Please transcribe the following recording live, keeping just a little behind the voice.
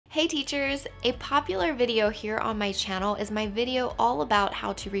Hey teachers! A popular video here on my channel is my video all about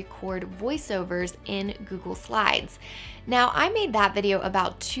how to record voiceovers in Google Slides. Now, I made that video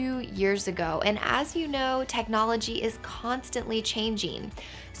about 2 years ago, and as you know, technology is constantly changing.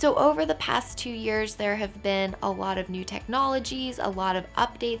 So over the past 2 years, there have been a lot of new technologies, a lot of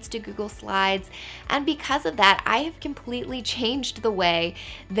updates to Google Slides, and because of that, I have completely changed the way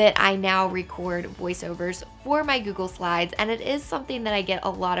that I now record voiceovers for my Google Slides, and it is something that I get a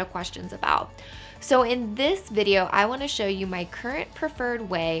lot of questions about. So in this video, I want to show you my current preferred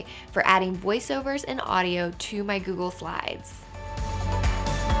way for adding voiceovers and audio to my Google Slides.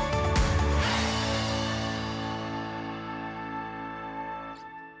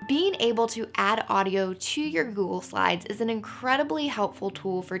 Being able to add audio to your Google Slides is an incredibly helpful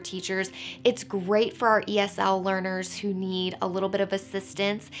tool for teachers. It's great for our ESL learners who need a little bit of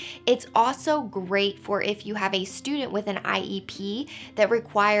assistance. It's also great for if you have a student with an IEP that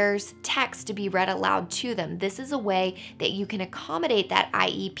requires text to be read aloud to them. This is a way that you can accommodate that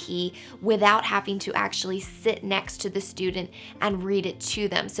IEP without having to actually sit next to the student and read it to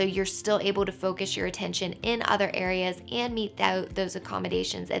them. So you're still able to focus your attention in other areas and meet those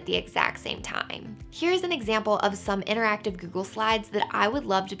accommodations at the exact same time. Here's an example of some interactive Google Slides that I would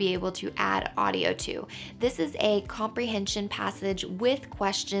love to be able to add audio to. This is a comprehension passage with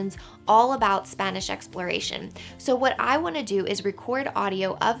questions all about Spanish exploration. So what I want to do is record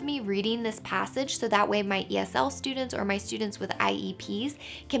audio of me reading this passage so that way my ESL students or my students with IEPs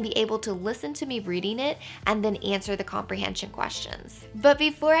can be able to listen to me reading it and then answer the comprehension questions. But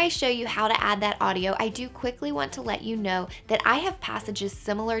before I show you how to add that audio, I do quickly want to let you know that I have passages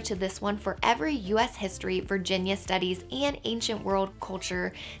similar to this one for every U.S. history, Virginia studies, and ancient world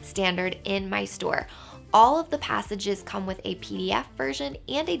culture standard in my store. All of the passages come with a PDF version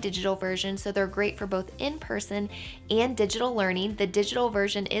and a digital version, so they're great for both in-person and digital learning. The digital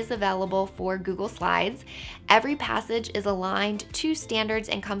version is available for Google Slides. Every passage is aligned to standards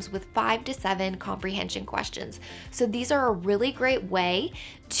and comes with 5 to 7 comprehension questions. So these are a really great way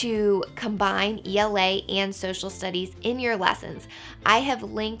to combine ELA and social studies in your lessons. I have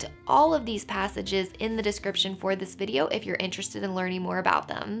linked all of these passages in the description for this video if you're interested in learning more about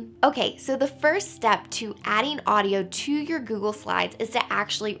them. Okay, so the first step to adding audio to your Google Slides is to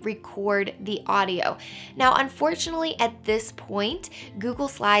actually record the audio. Now, unfortunately, at this point, Google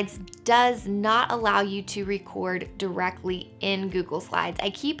Slides does not allow you to record directly in Google Slides. I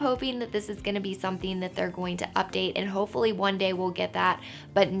keep hoping that this is going to be something that they're going to update, and hopefully one day we'll get that,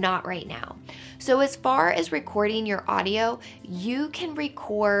 but not right now. So as far as recording your audio, you can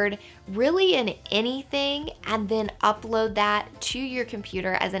record really in anything and then upload that to your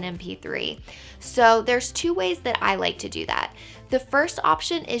computer as an MP3. So there's 2 ways that I like to do that. The first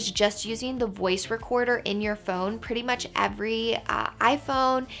option is just using the voice recorder in your phone. Pretty much every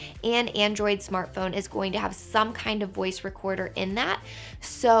iPhone and Android smartphone is going to have some kind of voice recorder in that.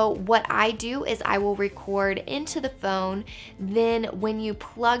 So what I do is I will record into the phone. Then when you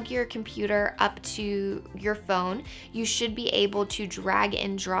plug your computer up to your phone, you should be able to drag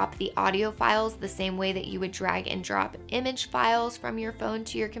and drop the audio files the same way that you would drag and drop image files from your phone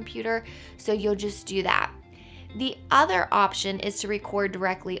to your computer. So you'll just do that. The other option is to record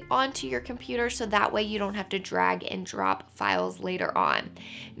directly onto your computer so that way you don't have to drag and drop files later on.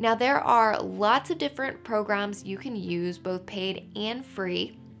 Now, there are lots of different programs you can use, both paid and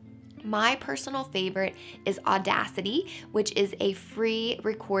free. My personal favorite is Audacity, which is a free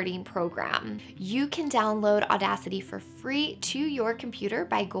recording program. You can download Audacity for free to your computer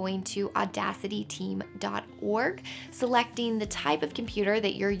by going to audacityteam.org, selecting the type of computer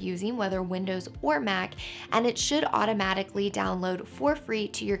that you're using, whether Windows or Mac, and it should automatically download for free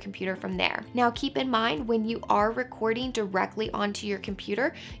to your computer from there. Now, keep in mind, when you are recording directly onto your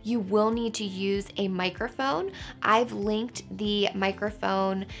computer, you will need to use a microphone. I've linked the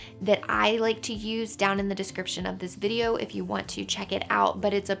microphone that I like to use down in the description of this video if you want to check it out,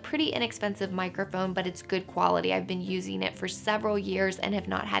 but it's a pretty inexpensive microphone, but it's good quality. I've been using it for several years and have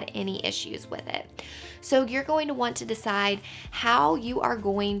not had any issues with it. So you're going to want to decide how you are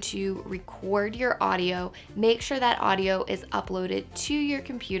going to record your audio. Make sure that audio is uploaded to your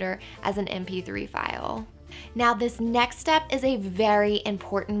computer as an MP3 file. Now, this next step is a very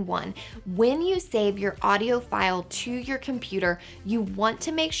important one. When you save your audio file to your computer, you want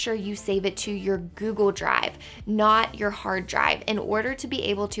to make sure you save it to your Google Drive, not your hard drive. In order to be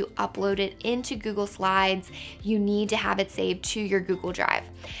able to upload it into Google Slides, you need to have it saved to your Google Drive.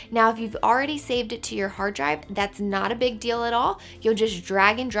 Now, if you've already saved it to your hard drive, that's not a big deal at all. You'll just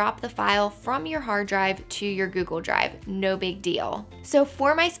drag and drop the file from your hard drive to your Google Drive. No big deal. So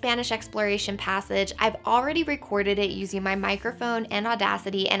for my Spanish exploration passage, I've already already recorded it using my microphone and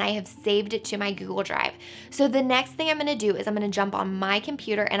Audacity, and I have saved it to my Google Drive. So the next thing I'm gonna do is I'm gonna jump on my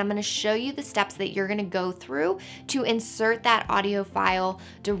computer and I'm gonna show you the steps that you're gonna go through to insert that audio file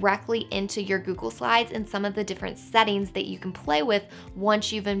directly into your Google Slides and some of the different settings that you can play with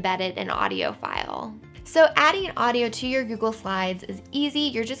once you've embedded an audio file. So adding audio to your Google Slides is easy.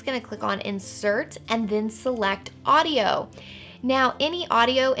 You're just gonna click on Insert and then select Audio. Now, any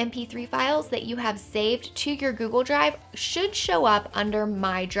audio MP3 files that you have saved to your Google Drive should show up under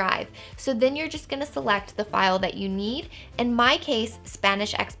My Drive. So then you're just gonna select the file that you need. In my case,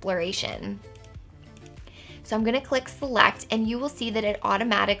 Spanish Exploration. So I'm gonna click Select and you will see that it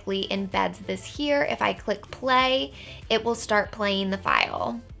automatically embeds this here. If I click play, it will start playing the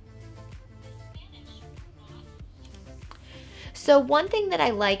file. So one thing that I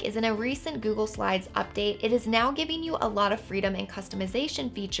like is in a recent Google Slides update, it is now giving you a lot of freedom and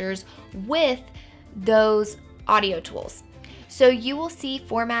customization features with those audio tools. So you will see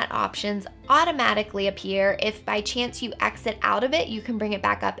format options automatically appear. If by chance you exit out of it, you can bring it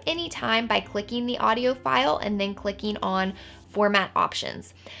back up anytime by clicking the audio file and then clicking on format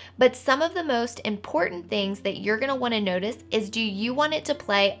options. But some of the most important things that you're gonna wanna notice is, do you want it to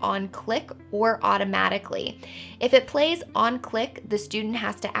play on click or automatically? If it plays on click, the student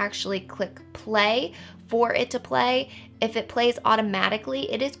has to actually click play for it to play. If it plays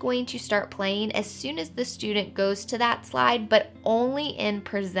automatically, it is going to start playing as soon as the student goes to that slide, but only in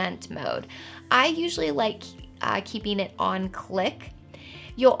present mode. I usually like keeping it on click.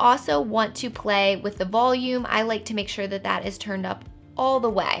 You'll also want to play with the volume. I like to make sure that that is turned up all the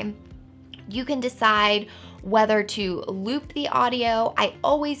way. You can decide whether to loop the audio. I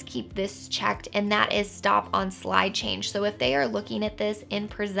always keep this checked, and that is stop on slide change. So if they are looking at this in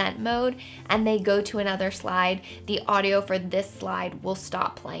present mode and they go to another slide, the audio for this slide will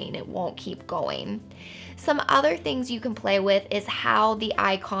stop playing. It won't keep going. Some other things you can play with is how the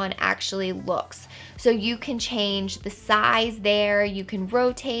icon actually looks. So you can change the size there, you can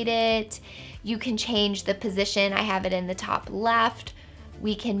rotate it, you can change the position. I have it in the top left.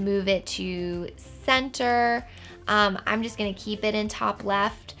 We can move it to center. I'm just gonna keep it in top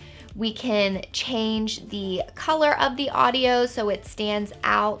left. We can change the color of the audio so it stands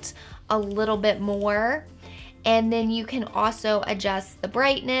out a little bit more. And then you can also adjust the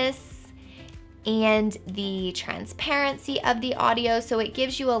brightness and the transparency of the audio, so it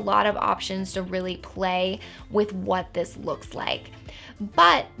gives you a lot of options to really play with what this looks like.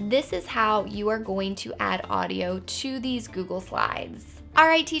 But this is how you are going to add audio to these Google Slides. All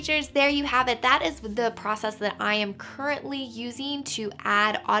right, teachers, there you have it. That is the process that I am currently using to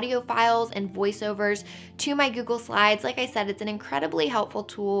add audio files and voiceovers to my Google Slides. Like I said, it's an incredibly helpful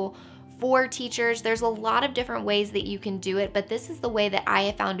tool for teachers. There's a lot of different ways that you can do it, but this is the way that I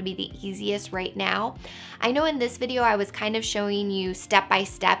have found to be the easiest right now. I know in this video I was kind of showing you step by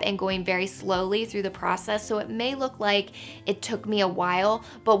step and going very slowly through the process, so it may look like it took me a while,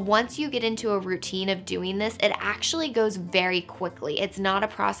 but once you get into a routine of doing this, it actually goes very quickly. It's not a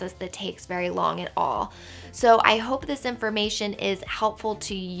process that takes very long at all. So I hope this information is helpful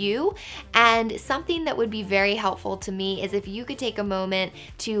to you, and something that would be very helpful to me is if you could take a moment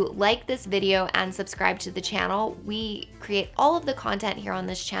to like this video and subscribe to the channel. We create all of the content here on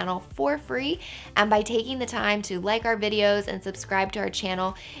this channel for free, and by taking the time to like our videos and subscribe to our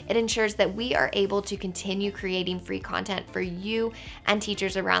channel, it ensures that we are able to continue creating free content for you and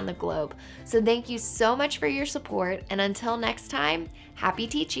teachers around the globe. So thank you so much for your support, and until next time, happy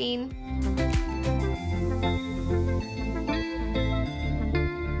teaching!